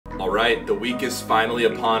Alright, the week is finally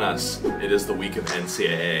upon us. It is the week of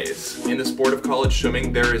NCAAs. In the sport of college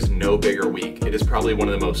swimming, there is no bigger week. It is probably one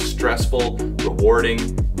of the most stressful, rewarding,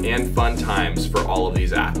 and fun times for all of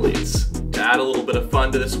these athletes. To add a little bit of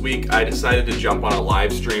fun to this week, I decided to jump on a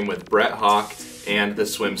live stream with Hawke and the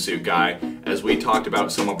Swimsuit Guy as we talked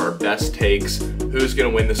about some of our best takes, who's going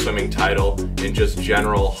to win the swimming title, and just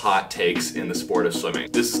general hot takes in the sport of swimming.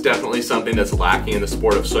 This is definitely something that's lacking in the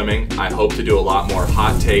sport of swimming. I hope to do a lot more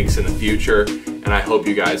hot takes in the future, and I hope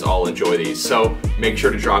you guys all enjoy these. So make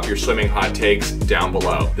sure to drop your swimming hot takes down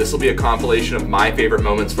below. This will be a compilation of my favorite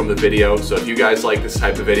moments from the video, so if you guys like this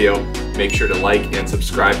type of video, make sure to like and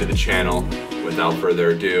subscribe to the channel. Without further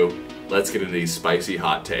ado, let's get into these spicy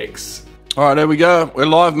hot takes. All right, there we go. We're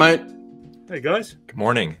live, mate. Hey, guys. Good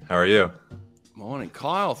morning. How are you? Morning.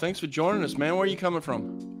 Kyle, thanks for joining us, man. Where are you coming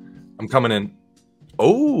from? I'm coming in.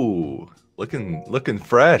 Oh, looking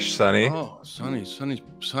fresh, Sonny. Oh, Sonny's.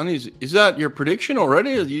 Is that your prediction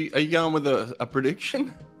already? Are you going with a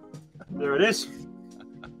prediction? There it is.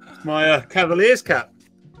 It's my Cavaliers cap.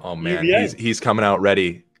 Oh, man. UVA. He's coming out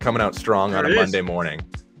ready, coming out strong on a Monday morning.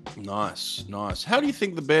 Nice. How do you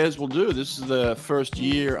think the Bears will do? This is the first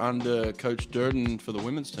year under Coach Durden for the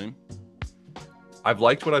women's team. I've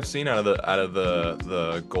liked what I've seen out of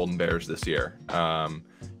the Golden Bears this year.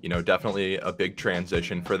 You know, definitely a big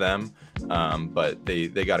transition for them, but they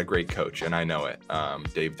got a great coach, and I know it.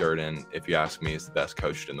 Dave Durden, if you ask me, is the best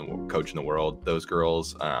coach in the world. Those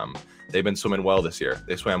girls, they've been swimming well this year.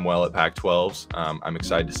 They swam well at Pac-12s. I'm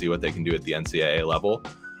excited to see what they can do at the NCAA level.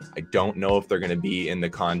 I don't know if they're going to be in the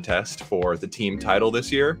contest for the team title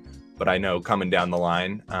this year, but I know coming down the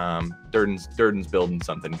line, Durden's building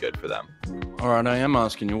something good for them. All right, I am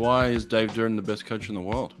asking you, why is Dave Durden the best coach in the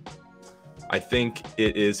world? I think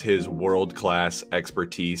it is his world-class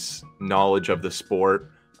expertise, knowledge of the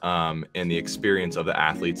sport, and the experience of the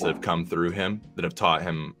athletes that have come through him that have taught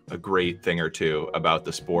him a great thing or two about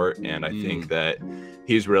the sport. And I think that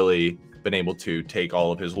he's really been able to take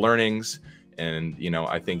all of his learnings. And, you know,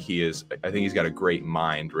 I think he's got a great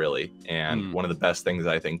mind, really. And one of the best things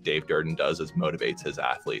I think Dave Durden does is motivates his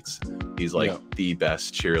athletes. He's like the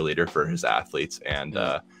best cheerleader for his athletes, and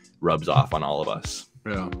rubs off on all of us.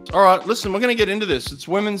 Yeah. All right, listen, we're going to get into this. It's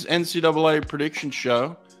women's NCAA prediction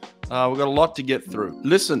show. We've got a lot to get through.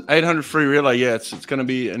 Listen, 800 free relay. Yeah, it's going to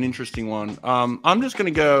be an interesting one. I'm just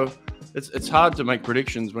going to go. It's hard to make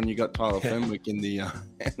predictions when you got Tyler Fenwick in the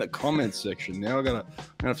comments section. Now I'm gonna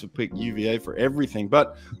have to pick UVA for everything.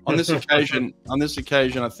 But on this occasion,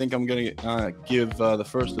 I think I'm going to give the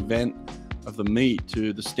first event of the meet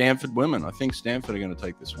to the Stanford women. I think Stanford are going to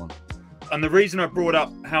take this one. And the reason I brought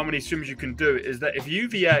up how many swims you can do is that if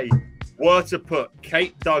UVA were to put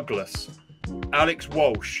Kate Douglas, Alex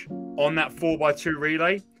Walsh on that 4x2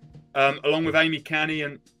 relay, along with Amy Canny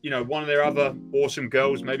and, you know, one of their other awesome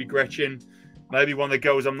girls, maybe Gretchen, maybe one of the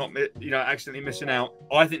girls I'm not, you know, accidentally missing out,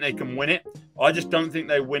 I think they can win it. I just don't think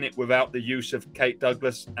they win it without the use of Kate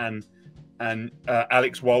Douglas and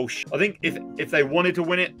Alex Walsh. I think if they wanted to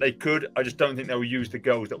win it, they could. I just don't think they'll use the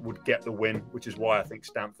girls that would get the win, which is why I think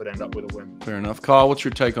Stanford end up with a win. Fair enough. Kyle, what's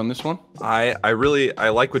your take on this one? I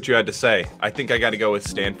like what you had to say. I think I got to go with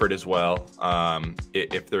Stanford as well.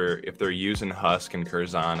 If they're using Husk and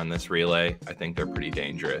Curzon on this relay, I think they're pretty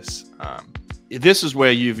dangerous. This is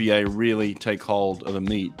where UVA really take hold of the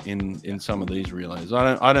meet in some of these relays.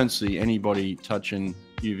 I don't see anybody touching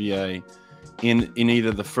UVA in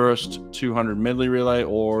either the first 200 medley relay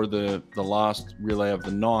or the last relay of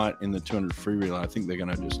the night in the 200 free relay. I think they're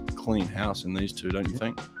going to just clean house in these two, don't you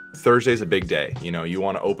think? Thursday's a big day. You know, you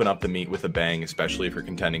want to open up the meet with a bang, especially if you're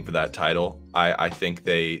contending for that title. I think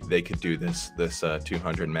they could do this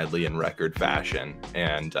 200 medley in record fashion,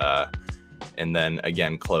 and then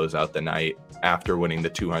again close out the night after winning the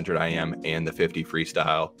 200 IM and the 50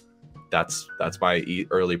 freestyle. That's my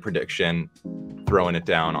early prediction. Throwing it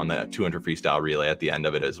down on the 200 freestyle relay at the end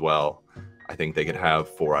of it as well. I think they could have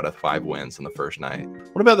 4 out of 5 wins on the first night.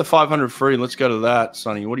 What about the 500 free? Let's go to that,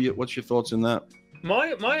 Sonny. What's your thoughts in that?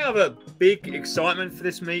 My other big excitement for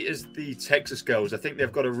this meet is the Texas girls. I think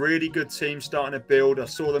they've got a really good team starting to build. I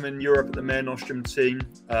saw them in Europe at the Mare Nostrum team.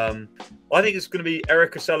 I think it's going to be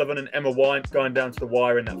Erica Sullivan and Emma Wyant going down to the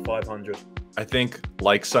wire in that 500. I think,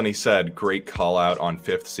 like Sonny said, great call out on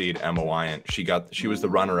 5th seed Emma Wyant. She was the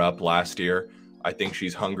runner-up last year. I think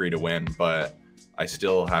she's hungry to win, but I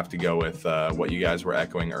still have to go with what you guys were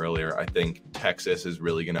echoing earlier. I think Texas is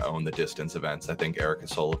really going to own the distance events. I think Erica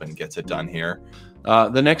Sullivan gets it done here.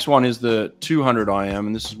 The next one is the 200 IM,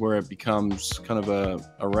 and this is where it becomes kind of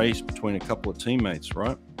a race between a couple of teammates,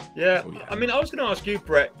 right? Yeah. I mean, I was going to ask you,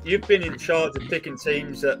 Brett, you've been in charge of picking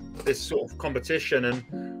teams at this sort of competition,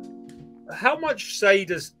 and how much say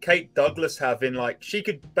does Kate Douglas have in, like, she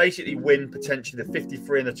could basically win potentially the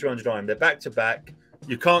 53 and the 200 iron. They're back to back.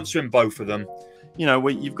 You can't swim both of them. You know,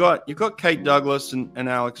 you've got Kate Douglas and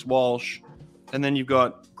Alex Walsh, and then you've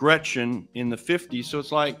got Gretchen in the 50. So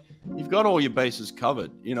it's like you've got all your bases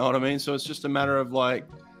covered. You know what I mean? So it's just a matter of like,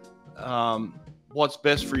 what's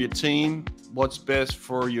best for your team, what's best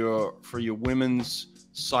for your women's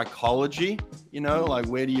psychology. You know, like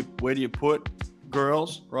where do you put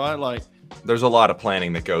girls, right? Like, there's a lot of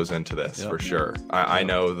planning that goes into this, for sure. I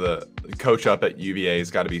know the coach up at UVA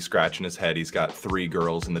has got to be scratching his head. He's got 3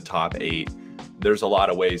 girls in the top 8. There's a lot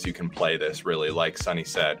of ways you can play this, really. Like Sonny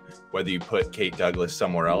said, whether you put Kate Douglas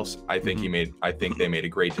somewhere else, I think they made a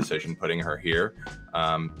great decision putting her here.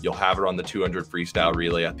 You'll have her on the 200 freestyle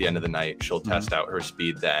relay at the end of the night. She'll test out her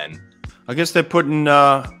speed then. I guess they're putting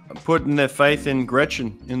their faith in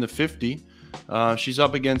Gretchen in the 50. She's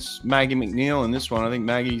up against Maggie MacNeil in this one. I think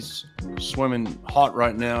Maggie's swimming hot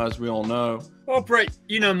right now, as we all know. Well, Brett,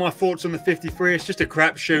 you know my thoughts on the 53. It's just a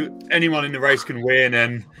crapshoot. Anyone in the race can win,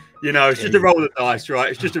 and you know it's just a roll of dice, right?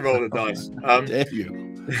 It's just a roll of dice. Dare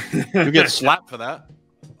you? You get slapped for that.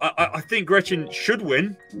 I think Gretchen should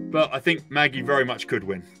win, but I think Maggie very much could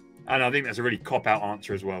win, and I think that's a really cop-out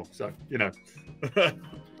answer as well. So you know,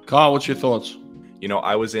 Kyle, what's your thoughts? You know,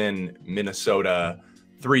 I was in Minnesota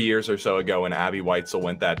 3 years or so ago, and Abby Weitzel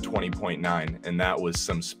went that 20.9, and that was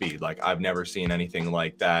some speed. Like, I've never seen anything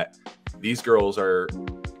like that. These girls are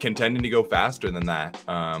contending to go faster than that.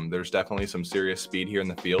 There's definitely some serious speed here in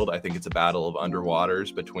the field. I think it's a battle of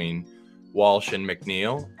underwaters between Walsh and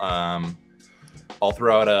MacNeil. I'll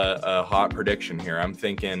throw out a hot prediction here. I'm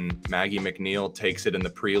thinking Maggie MacNeil takes it in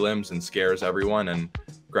the prelims and scares everyone, and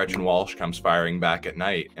Gretchen Walsh comes firing back at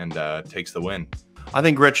night and takes the win. I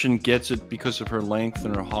think Gretchen gets it because of her length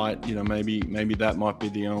and her height. You know, maybe that might be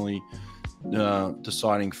the only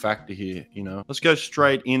deciding factor here. You know, let's go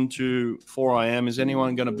straight into 4IM. Is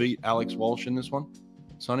anyone going to beat Alex Walsh in this one,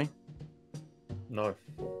 Sonny? No.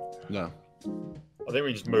 I think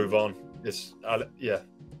we just move on.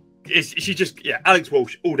 Alex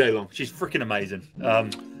Walsh all day long. She's freaking amazing.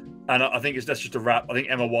 And I think that's just a wrap. I think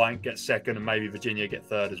Emma White gets second, and maybe Virginia get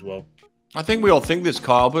third as well. I think we all think this,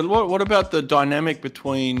 Kyle, but what about the dynamic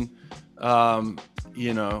between,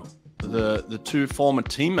 you know, the 2 former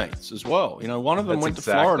teammates as well? You know, one of them went to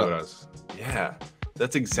Florida.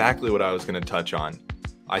 That's exactly what I was going to touch on.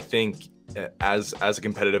 I think as a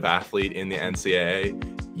competitive athlete in the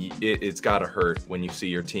NCAA, it's got to hurt when you see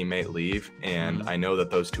your teammate leave. And I know that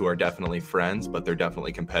those 2 are definitely friends, but they're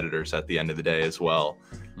definitely competitors at the end of the day as well.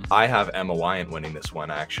 I have Emma Wyant winning this one,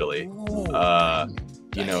 actually.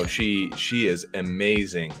 You know, she is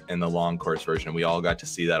amazing in the long course version. We all got to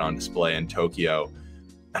see that on display in Tokyo.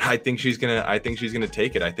 I think she's gonna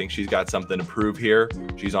take it. I think she's got something to prove here.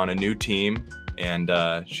 She's on a new team, and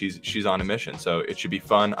she's on a mission. So it should be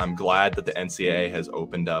fun. I'm glad that the NCAA has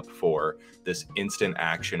opened up for this instant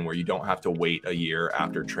action where you don't have to wait a year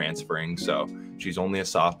after transferring. So she's only a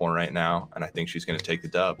sophomore right now, and I think she's gonna take the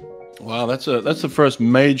dub. Wow, that's the first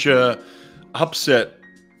major upset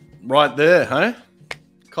right there, hey?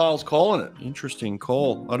 Kyle's calling it. Interesting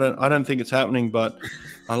call. I don't think it's happening, but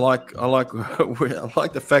I like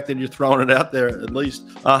the fact that you're throwing it out there. At least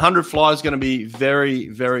 100 fly is going to be very,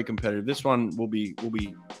 very competitive. This one will be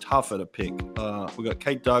tougher to pick. We got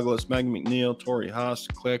Kate Douglas, Maggie MacNeil, Tori Haas,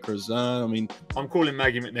 Claire Crozan. I mean, I'm calling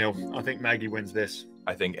Maggie MacNeil. I think Maggie wins this.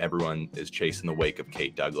 I think everyone is chasing the wake of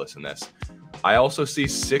Kate Douglas in this. I also see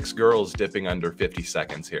 6 girls dipping under 50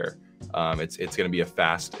 seconds here. It's going to be a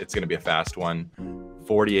fast one.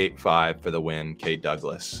 48.5 for the win, Kate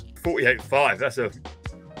Douglas. 48.5. That's a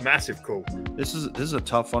massive call. This is a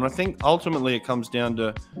tough one. I think ultimately it comes down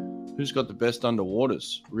to who's got the best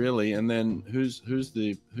underwaters, really, and then who's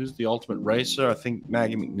the ultimate racer. I think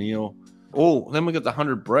Maggie MacNeil. Oh, then we got the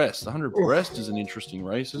 100 breast. The 100 breast is an interesting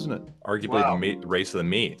race, isn't it? Arguably the race of the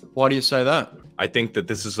meet. Why do you say that? I think that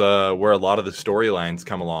this is where a lot of the storylines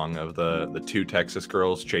come along of the 2 Texas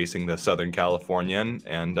girls chasing the Southern Californian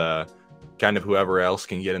and kind of whoever else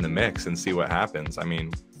can get in the mix and see what happens. I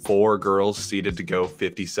mean, 4 girls seeded to go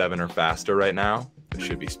 57 or faster right now. It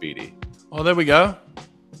should be speedy. Oh, there we go.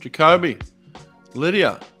 Jacoby,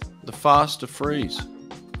 Lydia, the fast to freeze.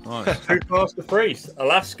 Nice. 2 fast to freeze.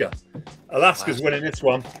 Alaska's winning this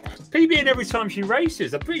one. PBing every time she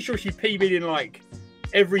races. I'm pretty sure she PB'd in like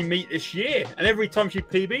every meet this year, and every time she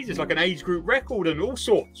PBs, it's like an age group record and all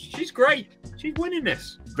sorts. She's great. She's winning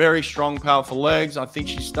this. Very strong, powerful legs. I think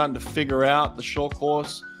she's starting to figure out the short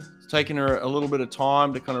course. It's taken her a little bit of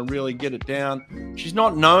time to kind of really get it down. She's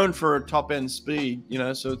not known for her top end speed, you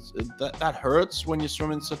know, so that hurts when you're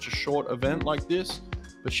swimming such a short event like this.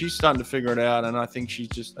 but she's starting to figure it out. And I think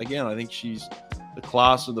she's I think she's the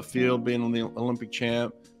class of the field, being the Olympic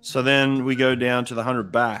champ. So then we go down to the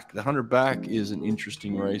 100 back. The 100 back is an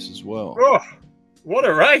interesting race as well. Oh, what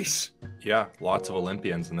a race! Yeah, lots of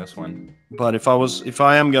Olympians in this one. But if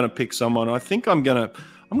I am going to pick someone, I think I'm going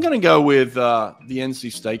to go with the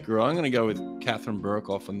NC State girl. I'm going to go with Catherine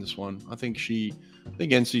Burkhoff on this one. I think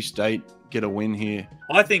NC State get a win here.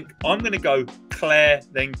 I think I'm going to go Claire,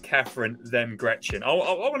 then Catherine, then Gretchen. I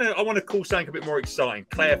want to call something a bit more exciting.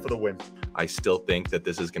 Claire for the win. I still think that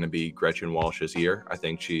this is going to be Gretchen Walsh's year. I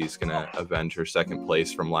think she's going to avenge her second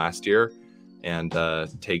place from last year and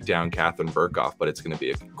take down Catherine Burkhoff, but it's going to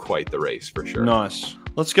be quite the race for sure. Nice.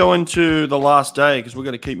 Let's go into the last day because we've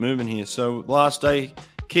got to keep moving here. So last day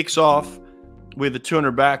kicks off with the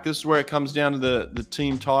 200 back. This is where it comes down to the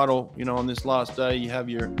team title. You know, on this last day, you have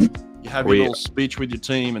your little speech with your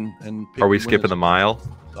team and pick Are we the skipping winners. the mile?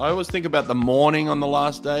 I always think about the morning on the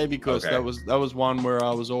last day because Okay. that was one where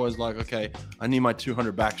I was always like, okay, I need my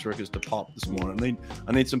 200 backstrokers to pop this morning.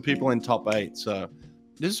 I need some people in top 8. So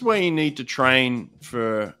this is where you need to train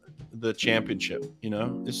for the championship. You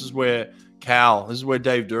know, this is where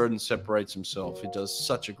Dave Durden separates himself. He does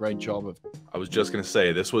such a great job of. I was just going to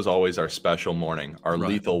say, this was always our special morning. Our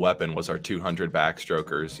lethal weapon was our 200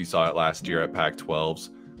 backstrokers. You saw it last year at Pac-12s.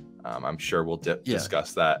 I'm sure we'll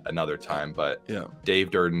discuss that another time, but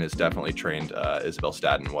Dave Durden has definitely trained Isabel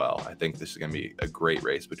Staden well. I think this is going to be a great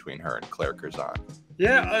race between her and Claire Curzon.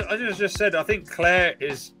 Yeah, I just said, I think Claire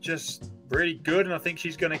is just really good, and I think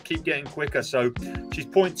she's going to keep getting quicker. So she's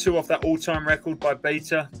 0.2 off that all-time record by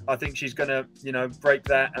Beta. I think she's going to, break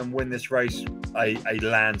that and win this race a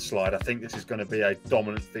landslide. I think this is going to be a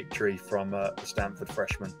dominant victory from the Stanford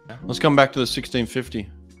freshman. Let's come back to the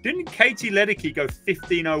 1650. Didn't Katie Ledecky go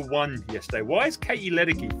 15:01 yesterday? Why is Katie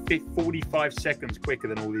Ledecky 45 seconds quicker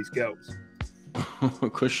than all these girls?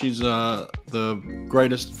 Because she's the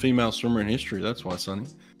greatest female swimmer in history. That's why, Sonny.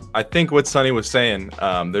 I think what Sonny was saying,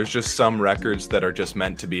 there's just some records that are just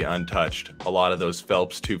meant to be untouched. A lot of those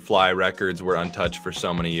Phelps 2 fly records were untouched for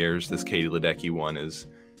so many years. This Katie Ledecky one is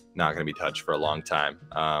not going to be touched for a long time.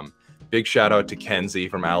 Big shout out to Kenzie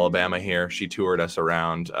from Alabama here. She toured us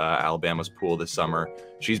around Alabama's pool this summer.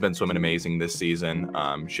 She's been swimming amazing this season.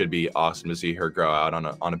 Should be awesome to see her grow out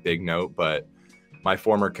on a big note. But my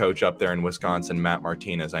former coach up there in Wisconsin, Matt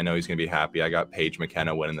Martinez, I know he's going to be happy. I got Paige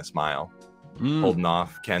McKenna winning this mile, holding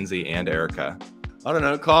off Kenzie and Erica. I don't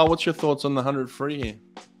know, Kyle. What's your thoughts on the 100 free here?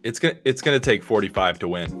 It's gonna take 45 to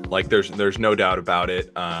win. Like there's no doubt about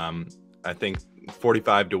it. I think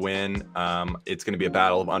 45 to win. It's going to be a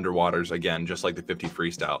battle of underwaters again, just like the 50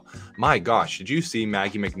 freestyle. My gosh, did you see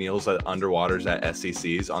Maggie MacNeil's underwaters at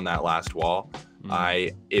SECs on that last wall?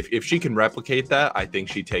 If she can replicate that, I think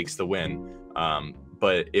she takes the win.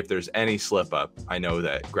 But if there's any slip up, I know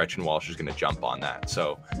that Gretchen Walsh is going to jump on that.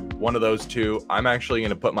 So one of those two. I'm actually going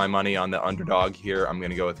to put my money on the underdog here. I'm going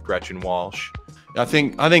to go with Gretchen Walsh. I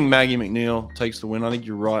think Maggie MacNeil takes the win. I think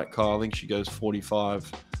you're right, Kyle. I think she goes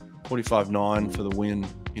 45.9 for the win,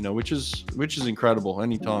 which is incredible.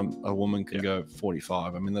 Anytime a woman can go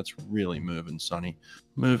 45, I mean, that's really moving, Sonny.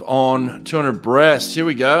 Move on. 200 breast. Here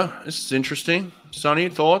we go. This is interesting. Sonny,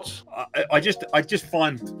 thoughts? I just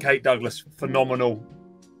find Kate Douglas phenomenal,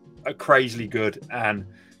 crazily good, and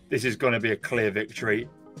this is going to be a clear victory.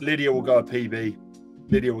 Lydia will go a PB.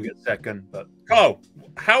 Lydia will get second. But Carl,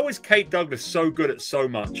 how is Kate Douglas so good at so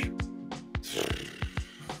much?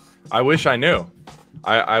 I wish I knew.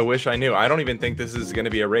 I wish I knew. I don't even think this is going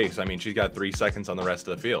to be a race. I mean, she's got 3 seconds on the rest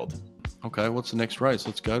of the field. Okay, what's the next race?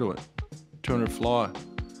 Let's go to it. 200 fly.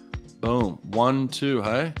 Boom. 1, 2,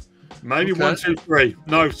 hey? Maybe Okay. 1, 2, 3.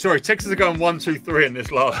 No, sorry. Texas are going 1, 2, 3 in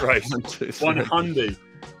this last race. 1, 2, 3. 100.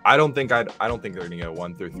 I don't think they're going to go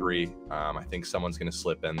 1 through 3. I think someone's going to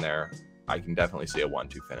slip in there. I can definitely see a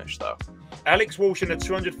 1-2 finish though. Alex Walsh in the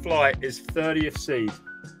 200 fly is 30th seed.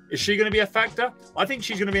 Is she going to be a factor? I think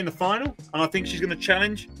she's going to be in the final, and I think she's going to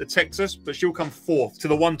challenge the Texas, but she'll come 4th to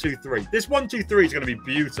the 1, 2, 3. This 1, 2, 3 is going to be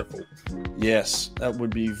beautiful. Yes, that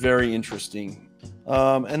would be very interesting.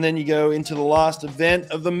 And then you go into the last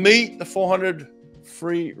event of the meet, the 400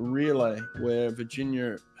 free relay, where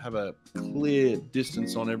Virginia have a clear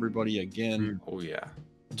distance on everybody again. Oh yeah.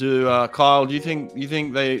 Kyle, do you think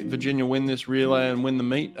Virginia win this relay and win the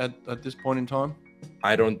meet at this point in time?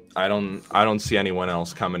 I don't see anyone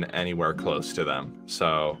else coming anywhere close to them.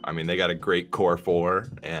 So I mean, they got a great core 4,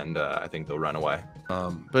 and I think they'll run away.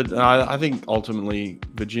 But I think ultimately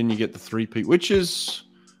Virginia get the 3-peat, which is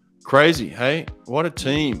crazy. Hey, what a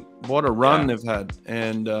team! What a run they've had,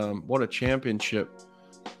 and what a championship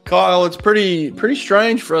Kyle, it's pretty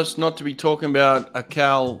strange for us not to be talking about a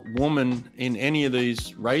Cal woman in any of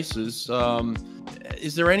these races.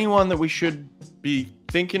 Is there anyone that we should be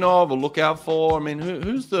thinking of or look out for? I mean,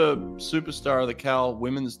 who's the superstar of the Cal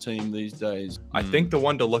women's team these days? I think the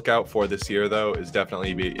one to look out for this year, though, is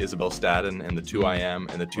definitely be Isabel Staden in the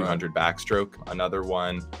 2IM and the 200 backstroke. Another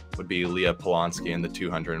one would be Leah Polonsky in the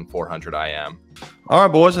 200 and 400 IM. All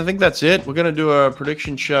right, boys, I think that's it. We're going to do a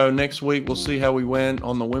prediction show next week. We'll see how we went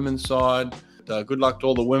on the women's side. Good luck to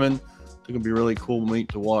all the women. I think it'll be a really cool meet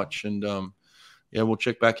to watch. And, yeah, we'll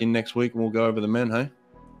check back in next week and we'll go over the men, hey?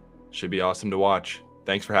 Should be awesome to watch.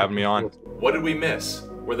 Thanks for having me on. What did we miss?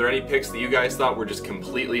 Were there any picks that you guys thought were just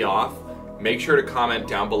completely off? Make sure to comment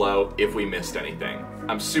down below if we missed anything.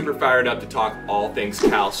 I'm super fired up to talk all things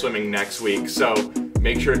Cal swimming next week, so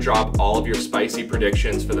make sure to drop all of your spicy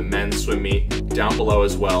predictions for the men's swim meet down below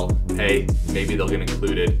as well. Hey, maybe they'll get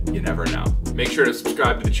included, you never know. Make sure to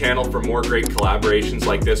subscribe to the channel for more great collaborations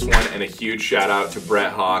like this one, and a huge shout out to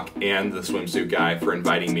Brett Hawke and the Swimsuit Guy for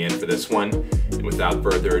inviting me in for this one. And without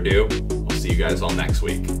further ado, I'll see you guys all next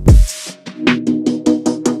week.